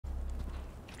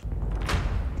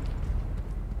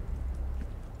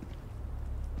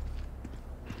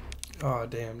Oh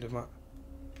damn, did my...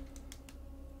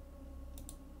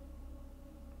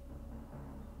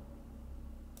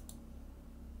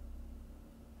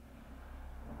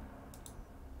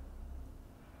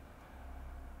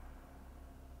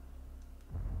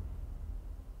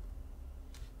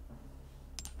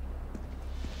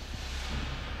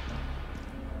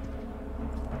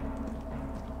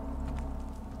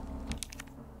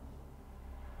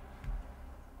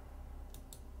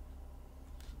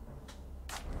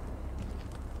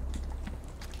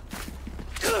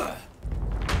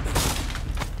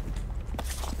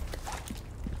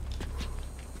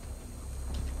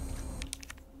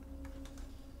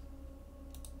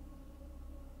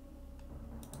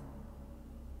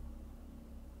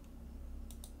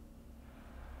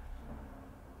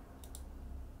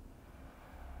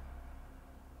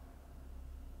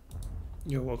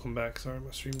 Yo, welcome back. Sorry,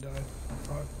 my stream died.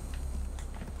 Fuck.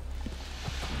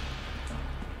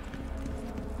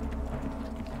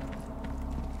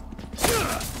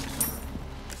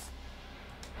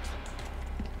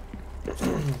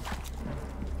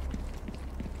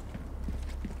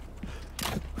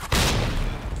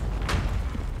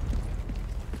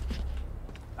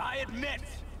 I admit,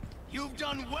 you've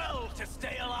done well to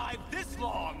stay alive this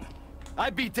long.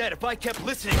 I'd be dead if I kept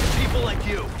listening to people like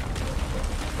you.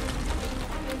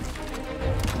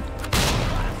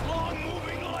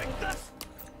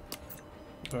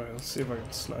 Alright, let's see if I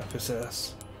can snipe his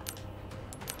ass.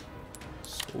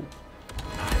 Scope.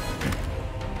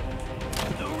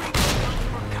 The reach comes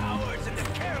for cowards and the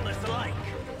careless alike.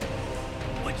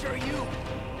 Which are you?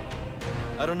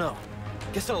 I don't know.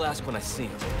 Guess I'll ask when I see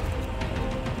him.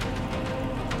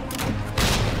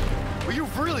 Well,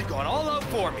 you've really gone all out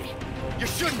for me. You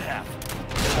shouldn't have.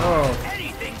 Oh.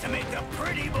 Anything to make the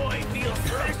pretty boy feel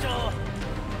special.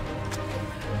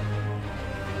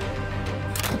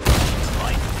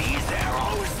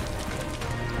 Arrows.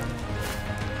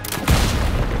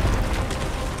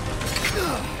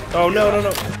 Oh no, no, no.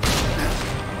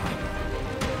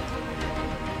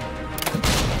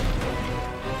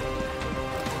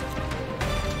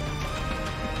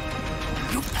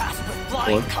 You passed with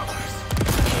flying colors.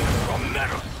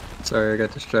 Sorry, I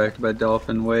got distracted by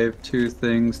Dolphin Wave. Two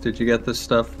things. Did you get the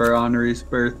stuff for Henri's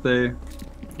birthday?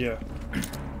 Yeah.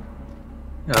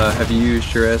 Have you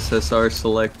used your SSR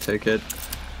select ticket?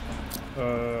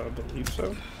 I believe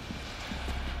so.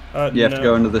 You have to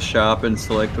go into the shop and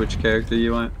select which character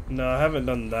you want. No, I haven't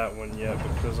done that one yet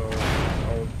because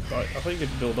I think it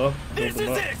build up. This is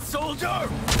it, soldier.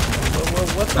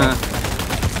 What the?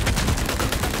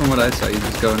 From what I saw, you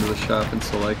just go into the shop and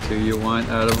select who you want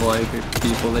out of like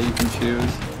people that you can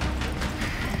choose.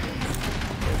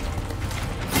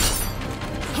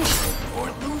 Or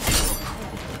losing your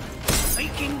cool,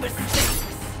 making mistakes.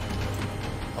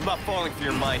 I'm not falling for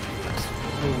your mind games.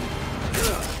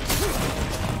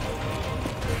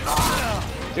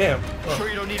 Damn. Sure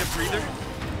you don't need a breather?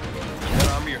 Your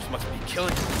armors must be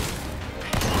killing you.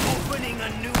 Opening a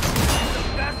new one is the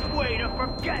best way to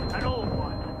forget an old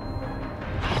one.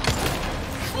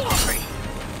 Glory!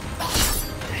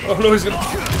 Oh no, he's gonna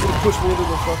push me into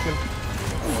the fucking...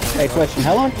 Hey, question,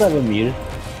 how long have I been muted?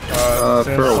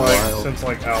 For a while. Since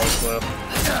like Alex left.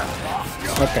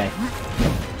 Okay.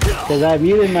 Because I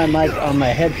muted my mic on my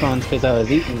headphones because I was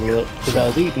eating,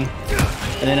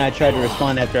 and then I tried to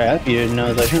respond after I unmuted, and I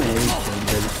was like,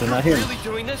 they're not here. It's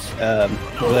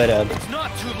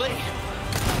not too late.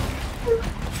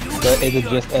 But is it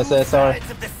just SSR?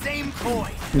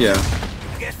 Yeah.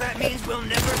 Guess that means we'll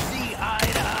never see eye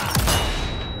to eye.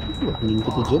 I need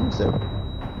to the gym, so.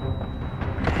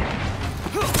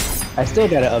 I still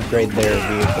gotta upgrade their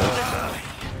vehicle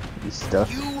and stuff.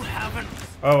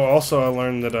 Oh, also I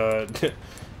learned that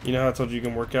you know how I told you you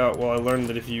can work out? Well, I learned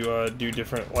that if you do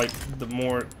different, like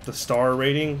the star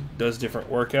rating does different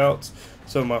workouts.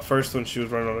 So my first one, she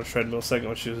was running on a treadmill. Second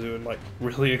one, she was doing like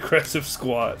really aggressive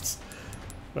squats.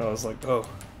 And I was like, oh.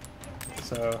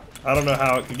 So I don't know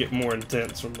how it could get more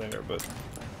intense from there, but.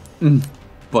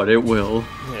 But it will.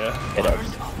 Yeah.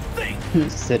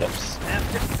 Sit-ups.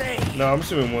 No, I'm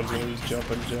assuming one's gonna use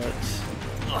jumping jacks.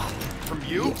 From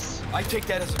you? Yes. I take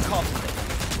that as a compliment.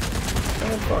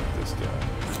 Man, fuck this guy.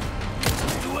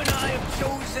 You and I have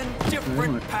chosen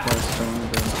different paths.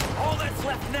 All that's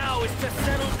left now is to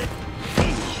settle the...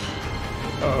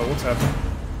 Uh-oh, what's happening?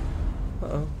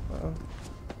 Uh-oh, uh-oh.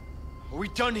 Are we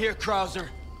done here, Krauser?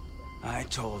 I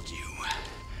told you.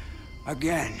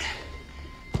 Again.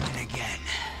 And again.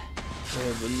 I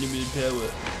have unlimited power.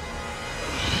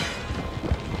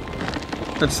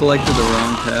 I've selected the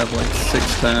wrong tab like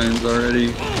 6 times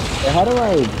already. How do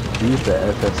I use the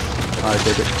SSR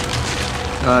ticket?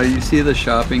 You see the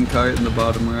shopping cart in the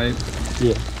bottom right?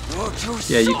 Yeah.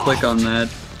 Yeah, you click on that.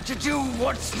 To do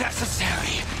what's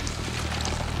necessary.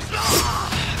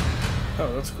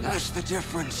 Oh, that's cool. That's the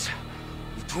difference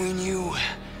between you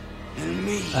and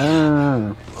me.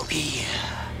 Okay.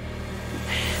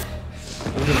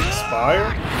 Does it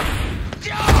expire?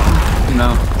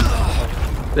 No.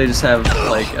 They just have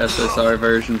like SSR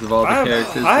versions of all the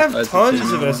characters. I have besides tons the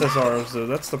of two new ones. SSRs though.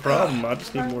 That's the problem. I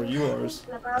just need more URs.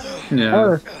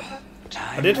 Yeah.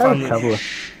 I did finally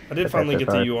get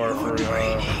the SSR. UR for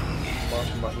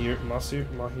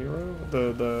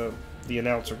Mahiro, the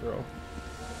announcer girl.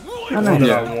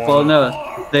 Yeah. Well,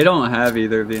 no, they don't have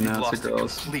either of the announcer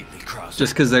girls.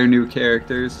 Just because they're new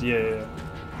characters. Yeah.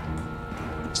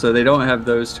 So they don't have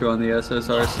those two on the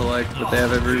SSR select, but they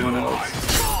have everyone else.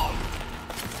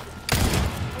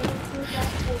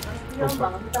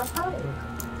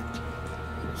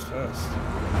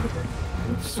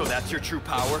 So that's your true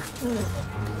power?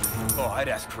 Oh, I'd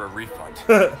ask for a refund.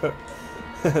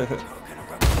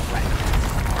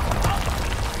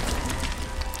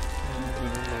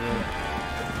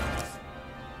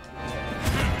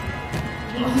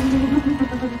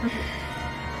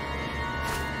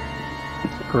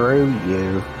 Screw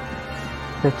you.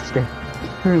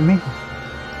 Screw me.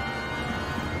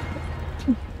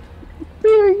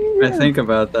 I think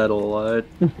about that a lot.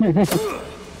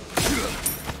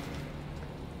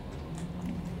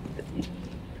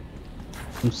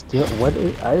 I'm still. What?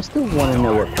 I still want to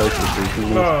know what purchase is.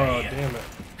 Oh, damn it.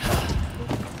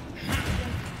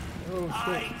 Oh,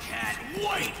 shit.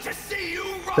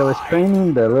 So is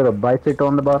training the little bicycle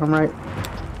on the bottom right?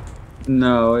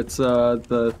 No, it's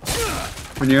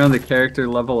when you're on the character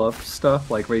level up stuff,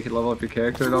 like where you can level up your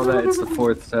character and all that, it's the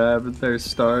 4th tab. There's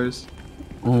stars.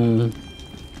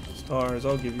 Stars,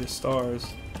 I'll give you stars.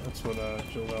 That's what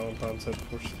Jill Valentine said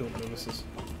before she killed Nemesis.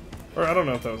 Or I don't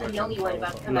know if that was actually. I know you weren't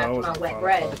about to come No, it after my wasn't wet Final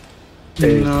bread.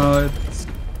 Fight. No, it's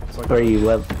It's like Where you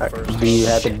live? first. Do you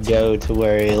have to go to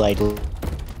where like?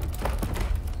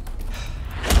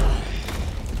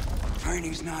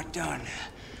 Training's not done.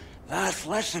 Last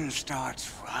lesson starts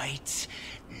right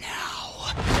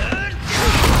now.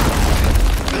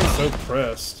 I'm so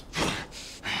pressed.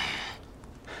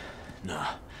 Nah.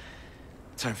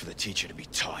 Time for the teacher to be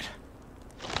taught.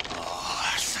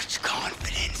 Oh, such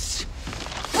confidence.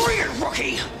 Bring it,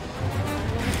 rookie!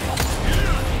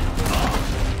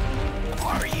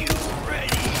 Are you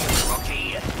ready,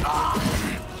 rookie?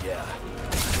 Yeah. Yeah.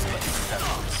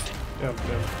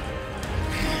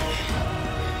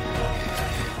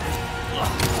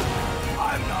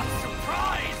 I'm not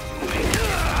surprised.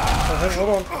 Oh, hey, hold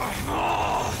on. Come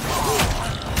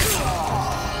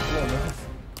on, man.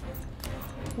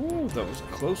 Ooh, that was a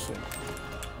close one.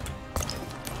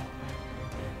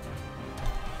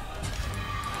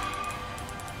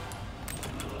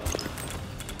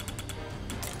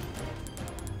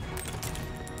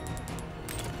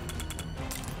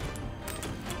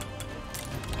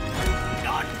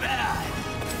 Not bad.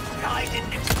 I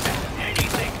didn't expect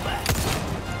anything less.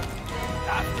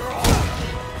 After all,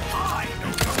 I know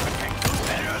your potential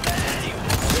better than anyone.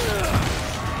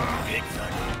 It's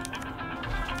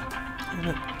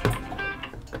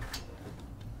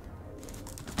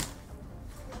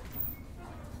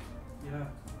Yeah.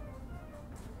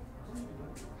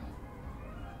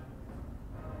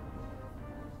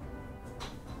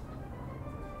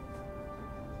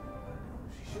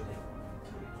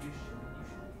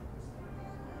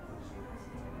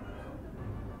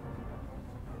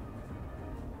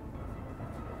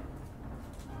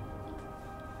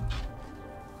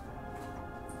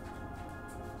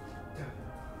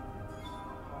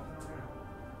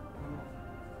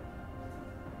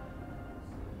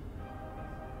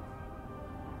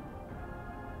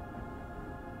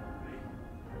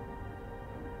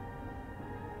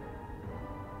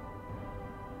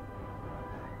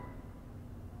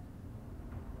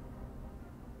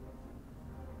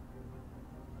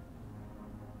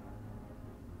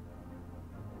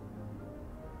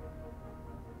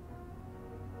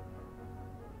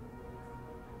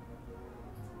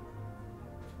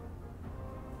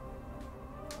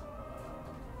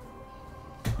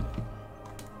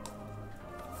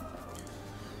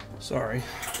 Sorry.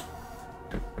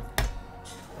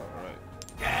 Alright.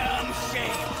 damn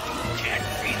shame. Can't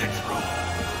see the truth.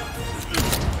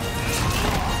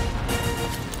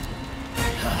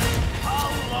 How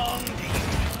long do you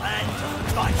plan to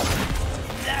fight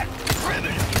that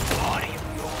primitive body of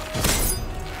yours?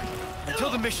 Until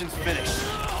the mission's finished.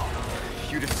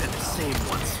 You'd have said the same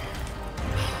once.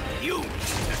 You need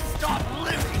to stop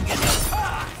living in the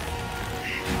past.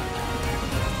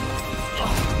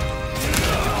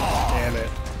 Damn it.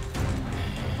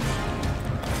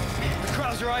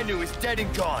 I knew is dead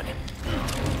and gone.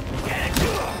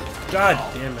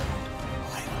 God damn it.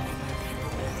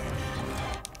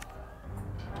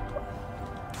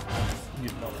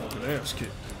 Get my fucking ass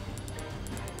kicked.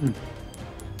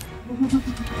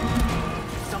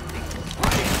 Something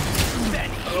greater than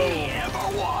he ever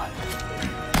was.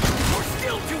 You're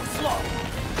still too slow.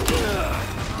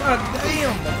 God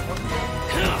damn.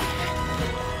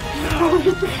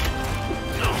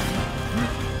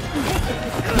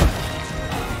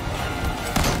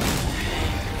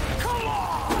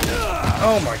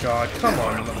 Oh my god, come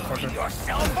on, motherfucker.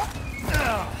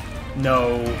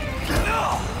 No.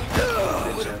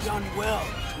 You would have done well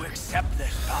to accept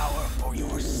this power for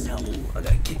yourself. I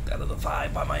got kicked out of the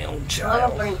vibe by my own I love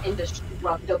child. learning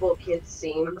indestructible kids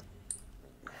seem.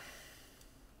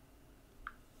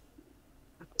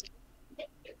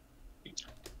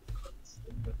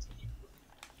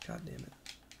 God damn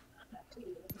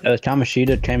it.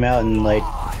 Kamishita came out and like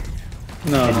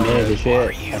No, admitted the shit.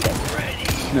 Are you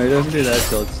ready? no, he doesn't do that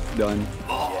till it's done.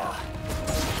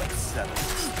 Let's settle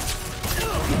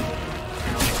this.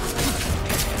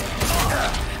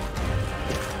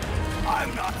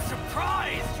 I'm not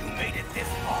surprised you made it this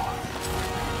far.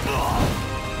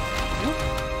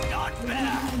 Not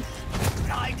bad.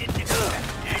 But I didn't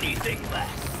expect anything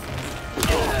less.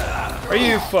 Are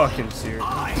you fucking serious?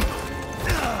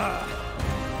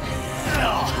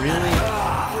 Really?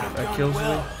 That kills me?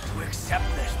 To accept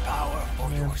this power for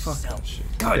Man, fuck yourself. that shit.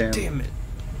 God Damn. damn it.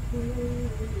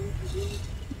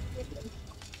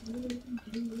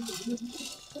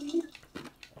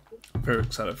 Very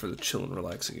excited for the chill and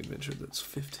relaxing adventure that's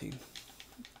 15.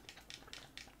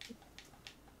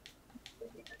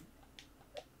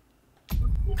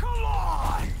 Come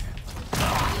on!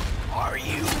 Are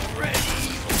you ready,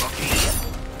 rookie?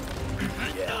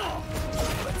 Yeah.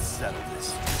 Let's settle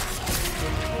this.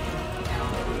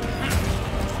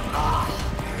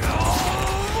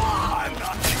 I'm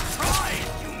not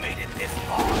surprised you made it this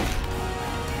far.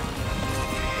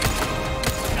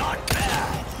 Not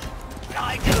bad. But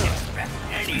I didn't expect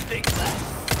anything less.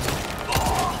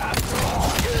 After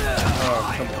all, I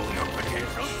know your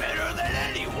potential better than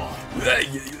anyone. Hey,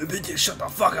 you shut the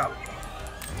fuck up. I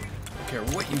don't care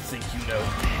what you think you know.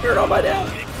 You're not my dad.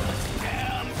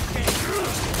 Damn shame.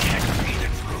 Can't be the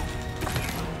truth.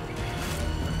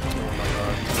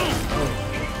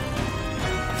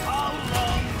 How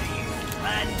long do you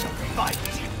plan to fight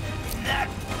in that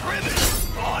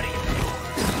primitive body of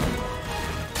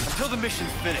yours? Until the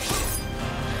mission's finished.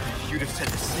 You'd have said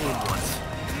the same once.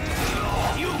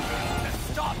 You need to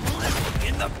stop living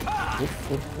in the past.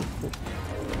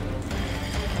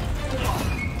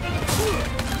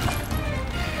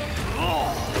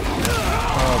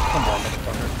 Oh, come on,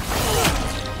 motherfucker.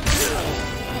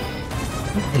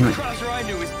 The Krauser I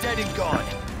knew is dead and gone.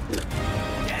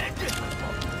 Dead?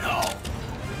 No.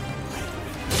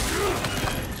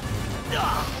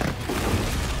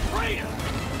 Greater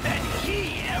than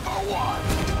he ever was.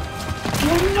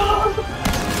 Come on.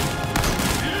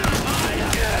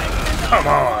 Come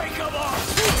on.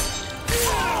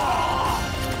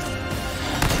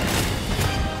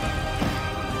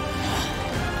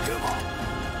 Come on.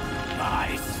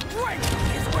 My strength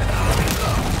is without you.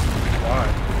 Why?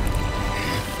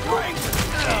 Strength is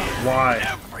Why?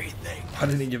 everything. Why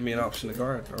didn't he give me an option to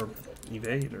guard or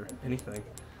evade or anything?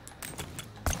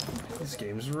 This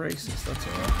game's racist, that's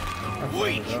alright. I We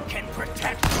figured it out. can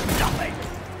protect nothing.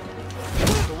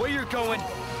 The way you're going,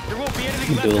 there won't be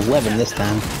anything Do left. 11 this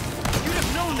time. You'd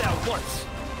have known that once.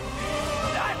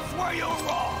 That's where you're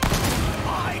wrong.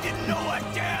 I didn't know a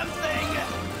damn thing.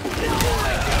 Now I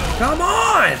Come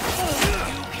on! do.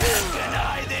 You can't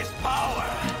deny this power.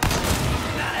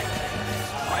 That is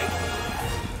right.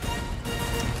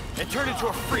 And turn into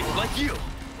a freak like you.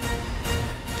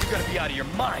 You gotta be out of your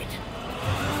mind.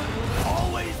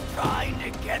 Always trying to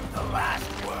get the last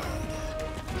word.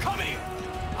 Come here.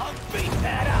 I'll beat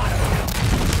that out of you.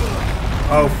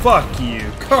 Oh, fuck you.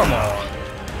 Come on.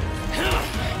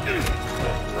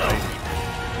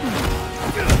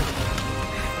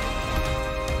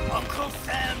 Uncle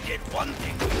Sam did one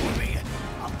thing for me.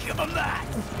 I'll give him that.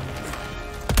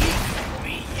 He sent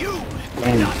me you,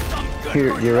 And not some good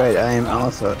Here, for you're right. I am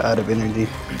also out of energy.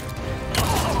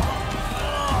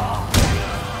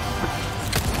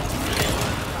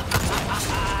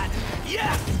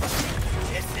 Yes!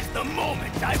 This is the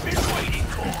moment I've been waiting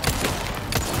for.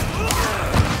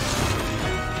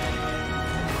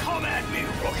 Come at me,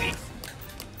 rookie.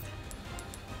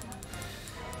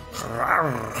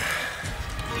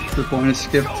 What's the point of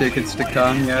skip tickets to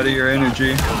calm you out of your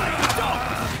energy?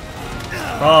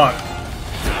 Fuck.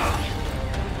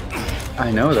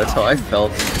 I know, that's how I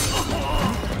felt.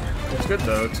 good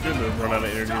though. It's good to run out of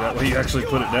energy. That way you actually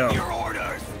put it down.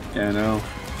 Yeah, I know.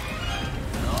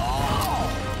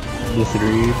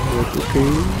 Disagree with the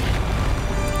crew.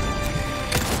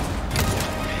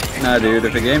 Nah, dude.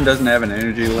 If a game doesn't have an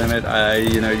energy limit,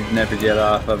 you never get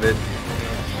off of it.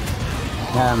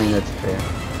 Yeah, I mean that's fair.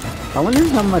 I wonder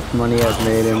how much money I've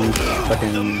made in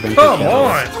fucking. Come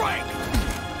on!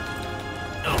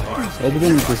 It's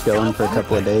been just going for a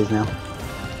couple of days now.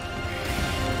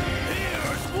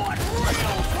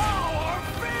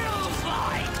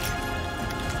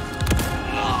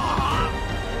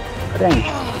 Dang,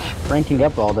 ranking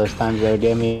up all those times though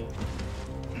gave me.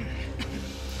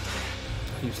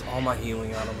 I used all my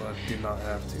healing on him, but I did not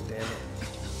have to, damn it.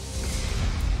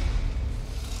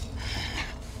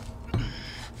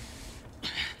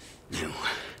 Do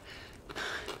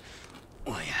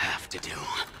what you have to do.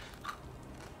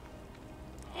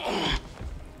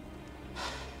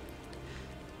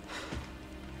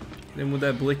 Hit him with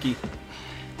that blicky.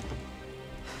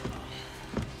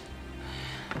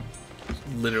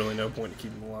 There's literally no point to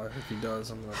keep him alive. If he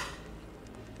does, I'm gonna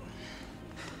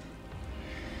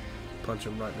punch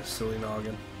him right in his silly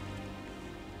noggin.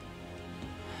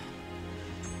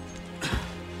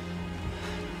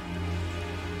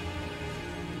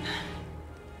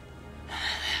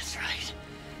 That's right.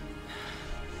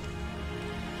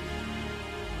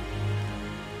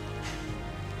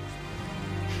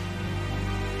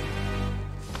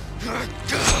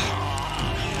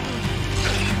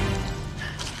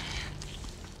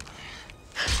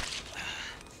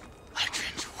 I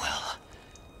trained you well.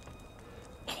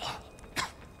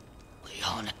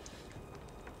 Leon.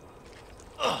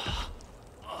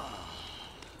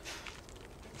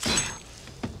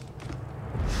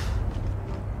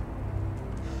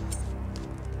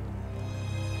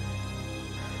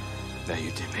 That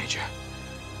you did, Major.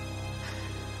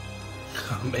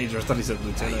 Major, I thought he said That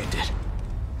lieutenant. you did.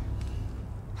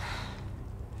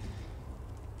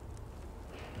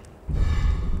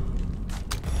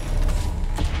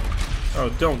 Oh,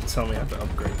 don't tell me I have to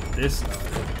upgrade this now.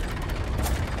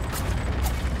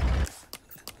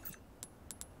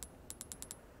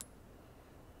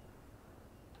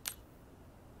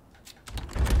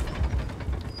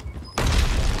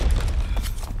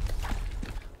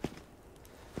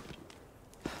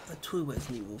 A true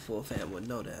Resident Evil 4 fan would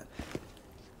know that.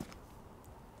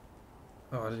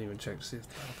 Oh, I didn't even check to see if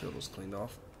the battlefield was cleaned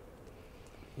off.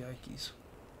 Yikes.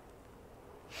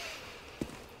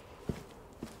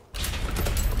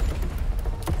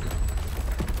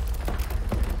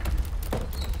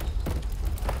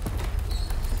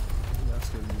 That's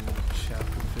gonna be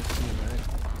chapter 15, right?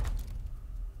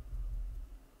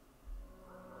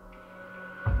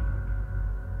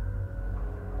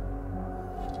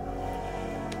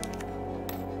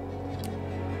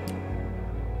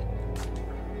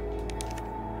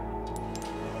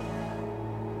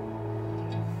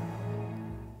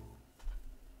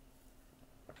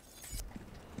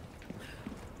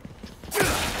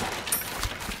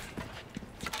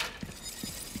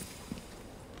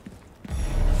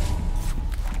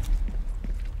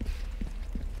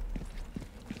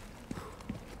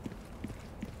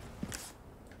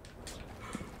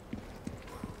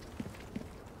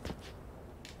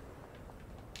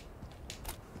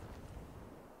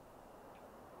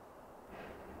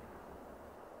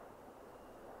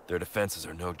 Their defenses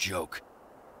are no joke.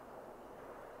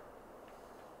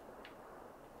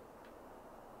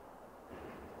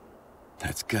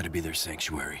 That's gotta be their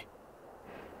sanctuary.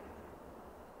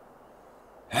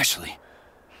 Ashley.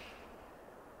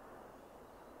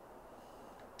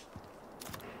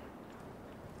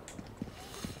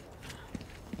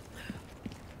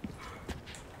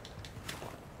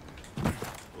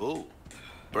 Oh,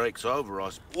 breaks over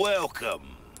us.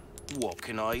 Welcome. What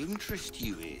can I interest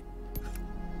you in?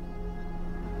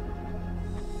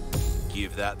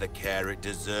 Give that the care it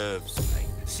deserves, mate.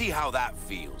 See how that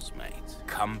feels, mate.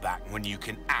 Come back when you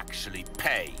can actually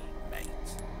pay, mate.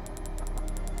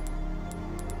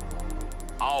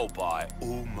 I'll buy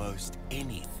almost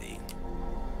anything.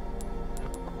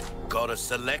 Got a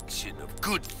selection of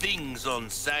good things on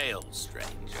sale,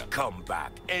 stranger. Come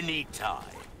back anytime.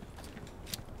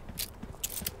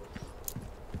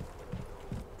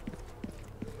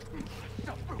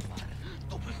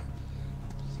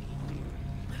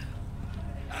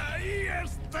 Ahí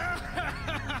está.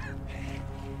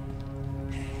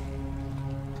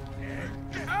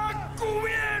 ¡A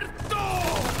cubierto!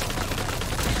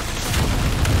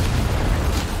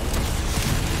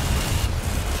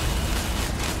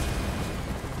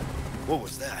 What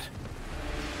was that?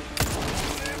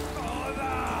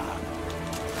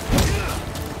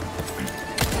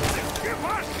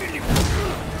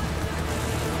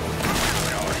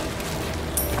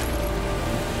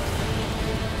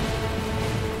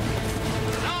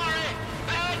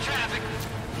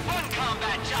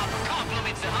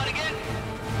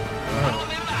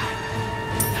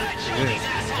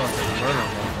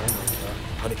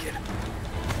 Hunnigan,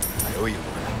 I owe you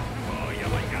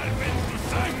one.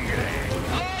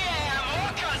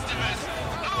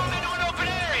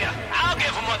 I'll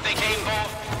give them what they came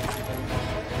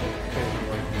for.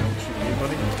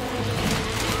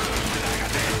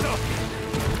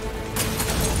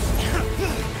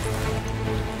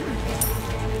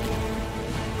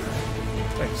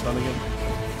 Thanks, Hunnigan.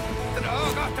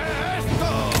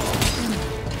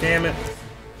 Damn it.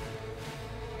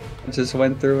 Just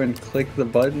went through and clicked the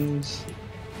buttons.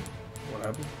 What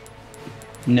happened?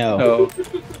 No. Oh.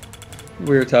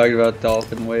 We were talking about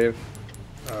Dolphin Wave.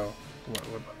 Oh.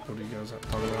 What do you guys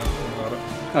talk about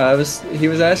it? He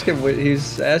was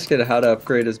asking how to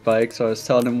upgrade his bike, so I was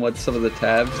telling him what some of the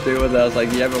tabs do, and I was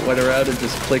like, you haven't went around and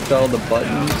just clicked all the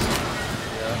buttons?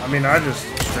 Yeah, I mean, I just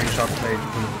screenshot the page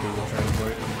and put it in Google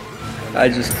Translate. I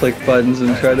just click buttons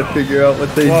and try to figure out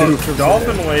what they do.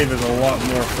 Dolphin Wave is a lot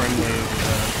more friendly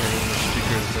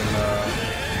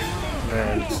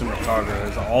than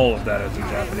Sumikaga. All of that is in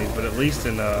Japanese, but at least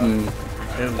in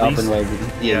Dolphin Wave,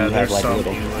 yeah, you have there's like some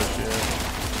little. English,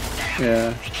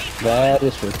 Yeah. That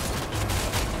is true.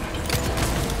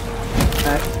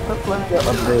 Let me go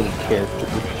upgrade the character.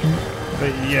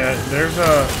 But yeah, there's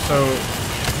so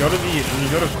when you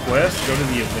go to quest, go to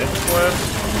the event quest,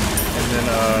 and then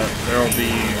there'll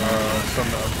be some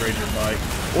to upgrade your bike.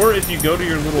 Or if you go to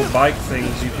your little bike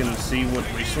things, you can see what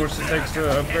resource it takes to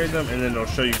upgrade them, and then it'll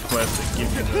show you quests that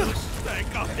give you those.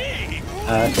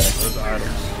 Okay. Those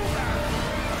items.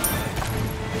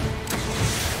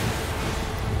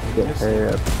 Get her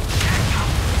up.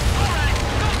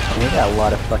 We got a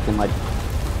lot of fucking like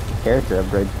character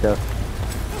upgrade stuff.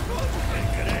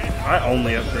 I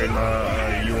only upgrade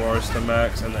my URs to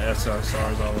max and the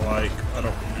SSRs I like. I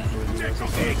don't usually do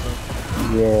SSRs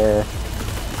though. Yeah.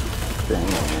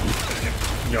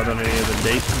 Y'all done any of the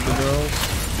dates with the girls?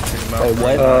 Take them out Wait, for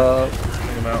what? a night.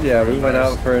 Take them out Yeah, for we a went nice-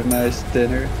 out for a nice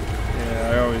dinner.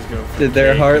 Yeah, I always go for Did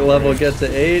their cake heart or- level get to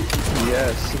 8?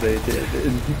 Yes, they did.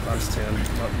 Mine's 10.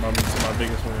 My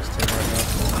biggest one is 10 right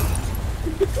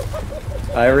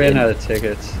now. I ran out of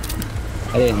tickets.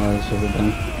 I didn't know this would have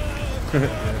been.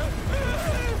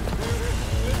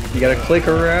 You gotta click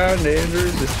around,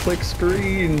 Andrew. Just click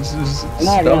screens. I'm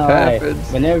not gonna Stuff lie.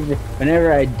 happens.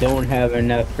 Whenever I don't have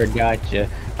enough for gotcha,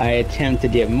 I attempt to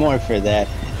get more for that,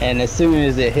 and as soon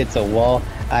as it hits a wall,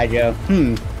 I go,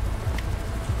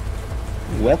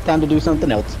 well, time to do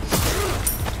something else.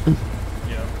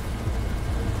 Yeah.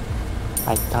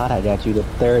 I thought I got you to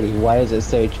 30. Why does it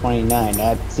say 29?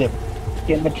 That's it.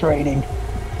 Get the training,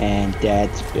 and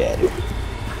that's better.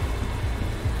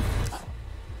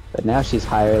 But now she's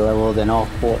higher level than all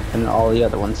the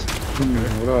other ones. What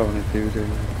do I want to do during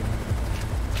the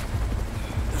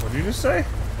What did you just say?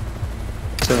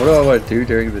 So what do I want to do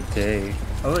during the day? I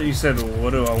thought you said, "What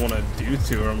do I want to do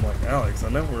to her?" I'm like, Alex, I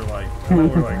know we're like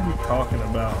talking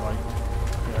about like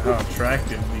how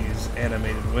attractive these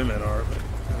animated women are, but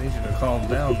I need you to calm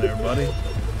down there, buddy.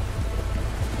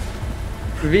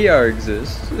 VR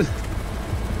exists.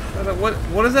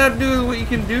 What does that have to do with what you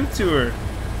can do to her?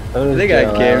 They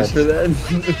got games for that.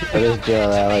 What is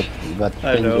Jill Alex? About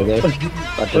I the know. things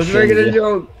I was making a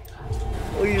joke.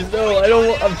 Please no, I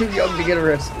don't. I'm too young to get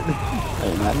arrested.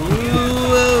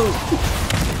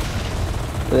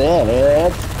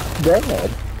 That's bad.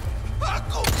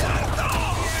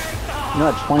 You're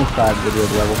not 25 video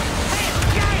level.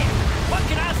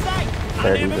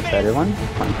 30 is a better one.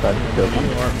 25 is a good one.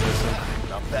 You aren't missing.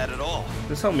 Not bad at all.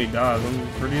 Just help me die. I'm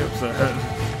pretty upset.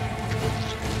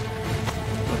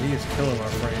 But he is killing our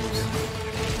frames.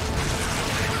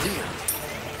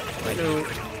 I know.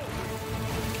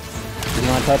 You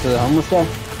want to talk to the homeless guy?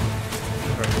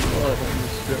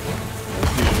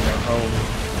 Home.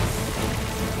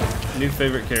 New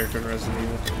favorite character in Resident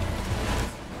Evil.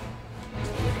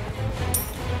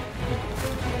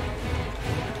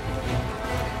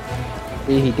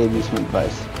 He gave me some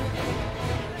advice.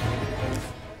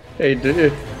 Hey,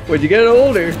 dude, when you get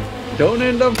older, don't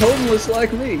end up homeless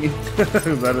like me.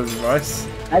 Is that his advice?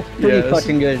 That's pretty Yes.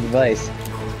 fucking good advice.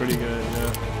 It's pretty good,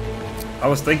 yeah. I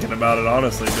was thinking about it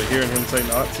honestly, but hearing him say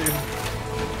not to.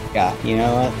 Yeah, you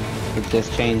know what? It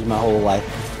just changed my whole life.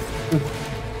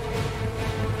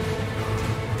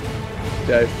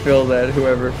 I feel that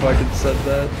whoever fucking said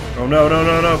that. Oh no, no,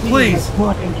 no, no, please!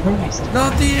 Fucking Christ.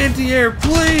 Not the anti-air,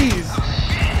 please!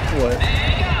 What?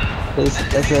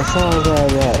 That's all I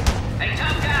got.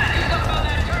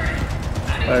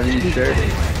 Are you sure?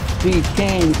 She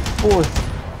came forth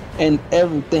and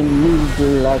everything moved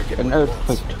like an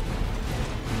earthquake.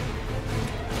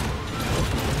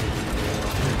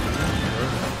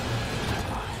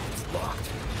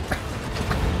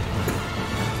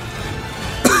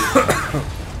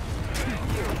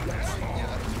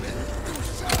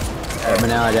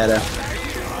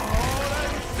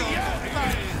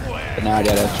 I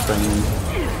gotta train.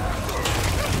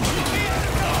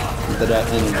 Into that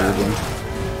energy again.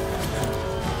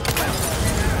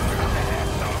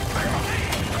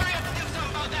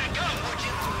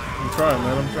 I'm trying,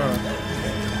 man. I'm trying.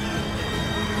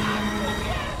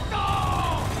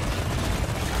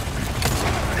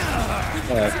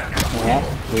 Yeah,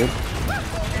 weird.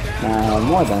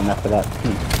 More than enough for that.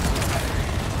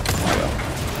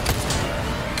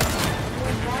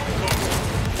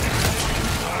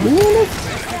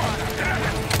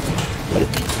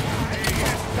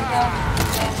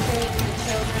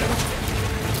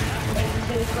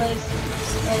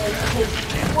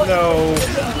 No.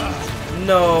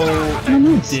 No.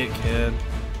 Dickhead.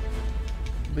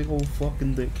 Big old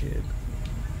fucking dickhead.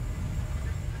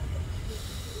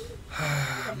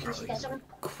 I'm probably gonna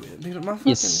quit. Dude, my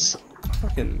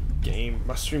fucking game,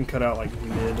 my stream cut out like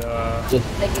mid,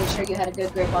 Just making sure you had a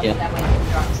good grip on it, that way you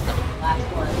can drop stuff in the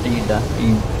last one. Are you done?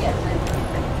 Yes,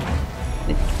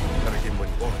 Gotta give him what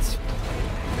he wants.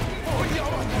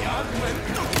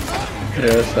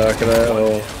 Yeah, Sakura.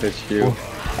 Oh, it's you.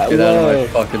 Get out of my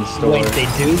fucking store. Wait, they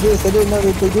do this? I didn't know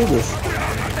that they do this.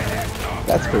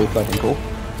 That's pretty fucking cool.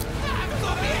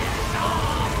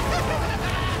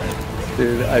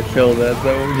 Dude, I feel that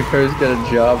though when you first get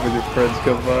a job and your friends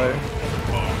come by.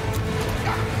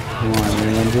 Come on,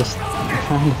 man, just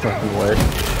trying to fucking work.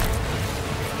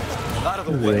 Out of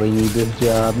I the way. really need this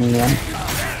job, man.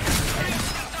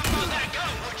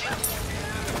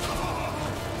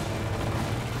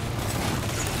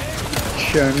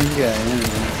 Charming guy,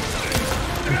 anyway.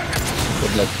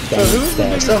 Good luck. so who's the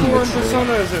biggest Some four in would say.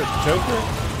 Persona? Is it Joker?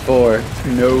 Or,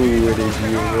 no, it is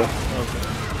you.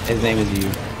 Okay. His name is you.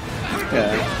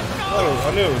 Yeah. Oh,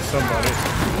 I knew it was somebody.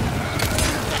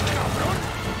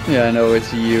 Yeah, I know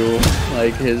it's you.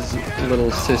 Like his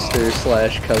little sister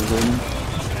slash cousin.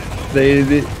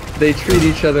 They treat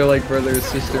each other like brother and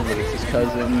sister, but it's his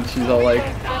cousin. And she's all like,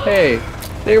 hey,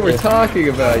 they were talking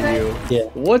about you. Yeah.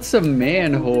 What's a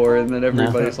man whore? And then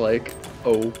everybody's like,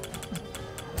 oh.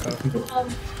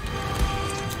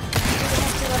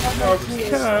 Oh,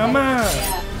 come on.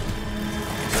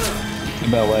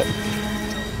 About what?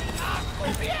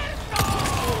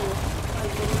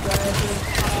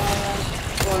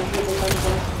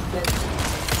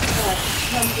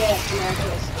 Come get an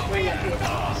actress. Bring up the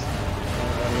actress.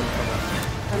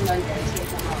 I'm not going to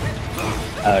come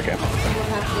out. Okay. We'll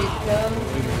have to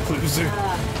go. Loser.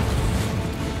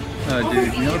 Oh,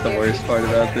 dude, you know what the worst part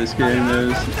about this game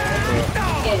is?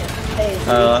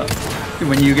 Hey,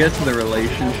 When you get to the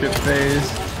relationship phase,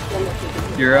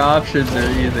 your options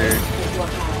are either,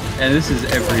 and this is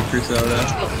every Persona,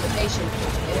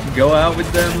 go out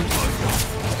with them,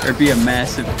 or be a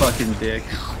massive fucking dick.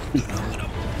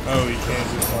 Oh, you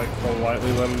can't just like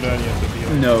politely let him down. You have to be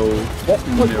like, No.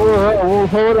 Well,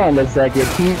 hold on a second.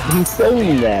 He's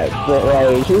saying that, but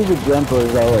like his example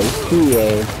is always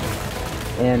TA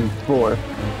and 4.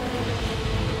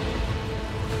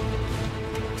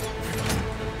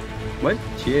 What?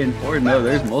 She in 4? No,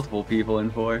 there's multiple people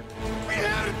in 4.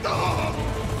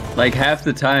 Like half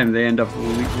the time they end up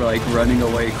like running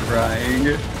away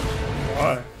crying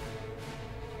why?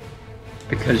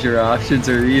 because your options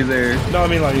are either No, I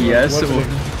mean like yes what's, or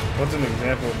what's an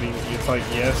example of being? It's like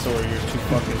yes or you're too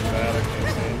fucking bad. I can't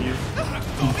stand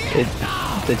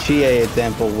you. The Chie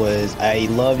example was I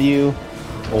love you,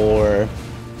 or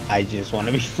I just want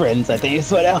to be friends. I think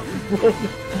it's what else.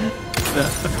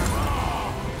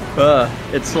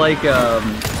 it's like I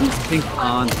think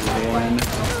Hans one.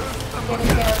 I'm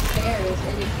getting downstairs,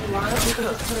 and if you want, we can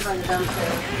just put it on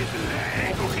downstairs.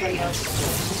 I can bring up.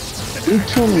 You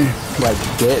can like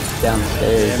get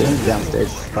downstairs. Getting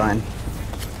downstairs is fine.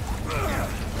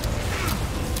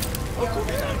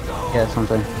 Yeah, that's what I'm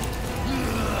saying.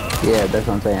 Yeah, that's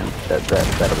what I'm saying.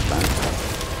 That'll be fine.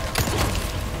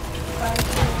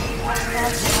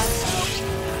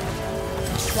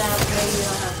 That way you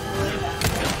don't have to worry about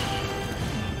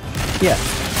it. Yeah.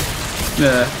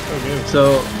 Yeah.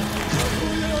 So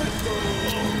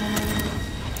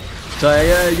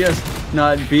I guess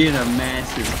not being a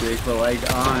massive dick, but like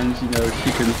Anj, you know,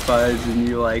 she confides in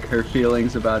you like her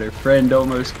feelings about her friend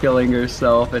almost killing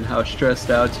herself and how stressed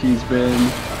out she's been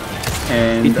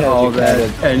and all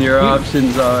that. And your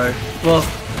options are, well,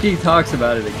 she talks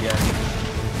about it again,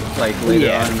 like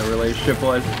later on in the relationship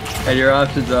one. And your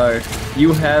options are,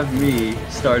 you have me,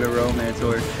 start a romance,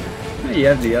 or you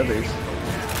have the others.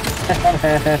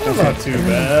 That's not too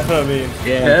bad. I mean,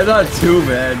 Yeah, not too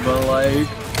bad, but like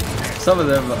some of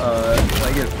them,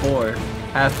 like at 4,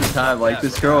 half the time, like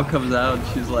this girl comes out and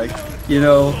she's like, you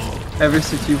know, ever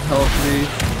since you've helped me,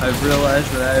 I've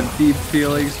realized that I have deep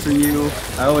feelings for you.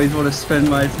 I always want to spend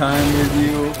my time with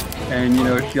you. And, you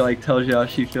know, she, like, tells you how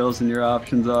she feels and your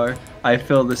options are. I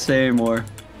feel the same, or...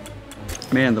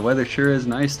 Man, the weather sure is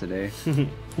nice today.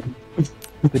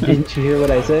 But didn't you hear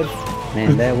what I said?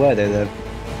 Man, that weather,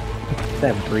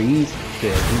 that breeze.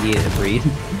 Good, yeah, the breeze.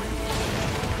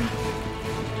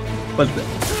 But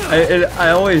I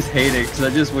always hate it because I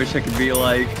just wish I could be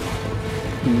like,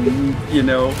 you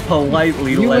know,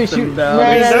 politely let them down.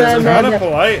 I mean, that's no, kind no. of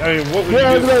polite. I mean, what would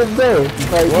No, you do? no, no.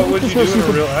 Like, What would you do in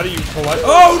a real? How do you polite?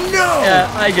 Oh no!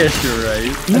 Yeah, I guess you're right.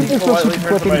 You just wish you politely could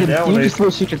turn somebody down when you they- just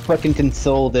wish you could fucking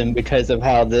console them because of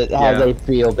how Yeah. they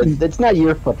feel, but it's not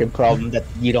your fucking problem that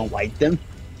you don't like them.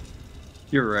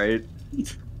 You're right.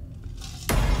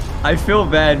 I feel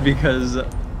bad because,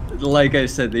 like I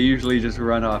said, they usually just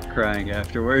run off crying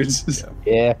afterwards.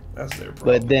 Yeah, That's their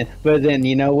problem. but then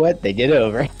you know what? They get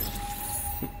over.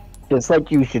 Just like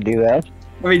you should do that.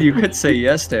 I mean, you could say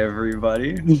yes to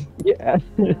everybody. Yeah,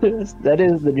 that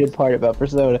is the good part about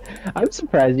Persona. I'm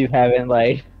surprised you haven't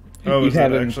like. Oh, you is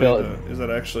that haven't actually felt- is that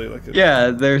actually like a?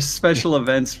 Yeah, there's special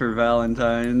events for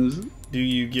Valentine's Do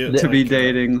you get to be like,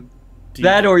 dating. do you-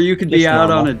 That, or you could be Just out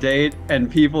on normal. a date and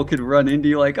people could run into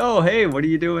you like, oh, hey, what are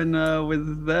you doing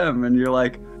with them? And you're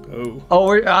like, Oh.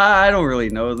 oh, I don't really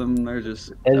know them. They're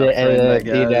just And a then, friend, I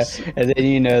you know, guess. and then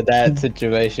you know that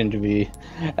situation to be.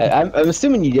 I'm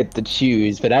assuming you get to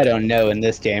choose, but I don't know in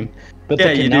this game. But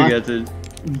Yeah, the you do get to.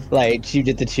 like you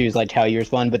get to choose like how you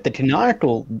respond. But the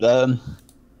canonical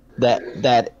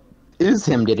that is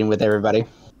him getting with everybody.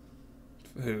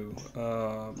 Who?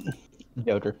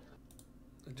 Joker.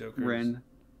 The Joker. Ren.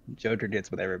 Joker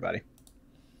gets with everybody.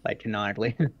 Like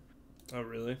canonically. Oh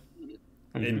really?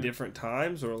 Mhm. In different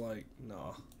times or like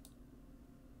nah?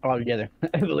 All together,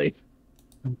 I believe.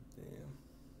 Damn.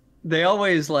 They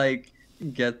always like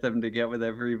get them to get with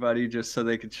everybody just so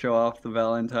they could show off the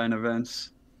Valentine events.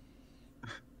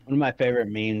 One of my favorite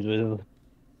memes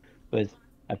was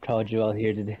I've told you all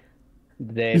here today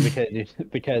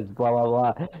because blah blah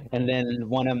blah, and then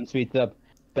one of them tweets up.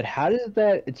 But how does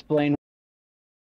that explain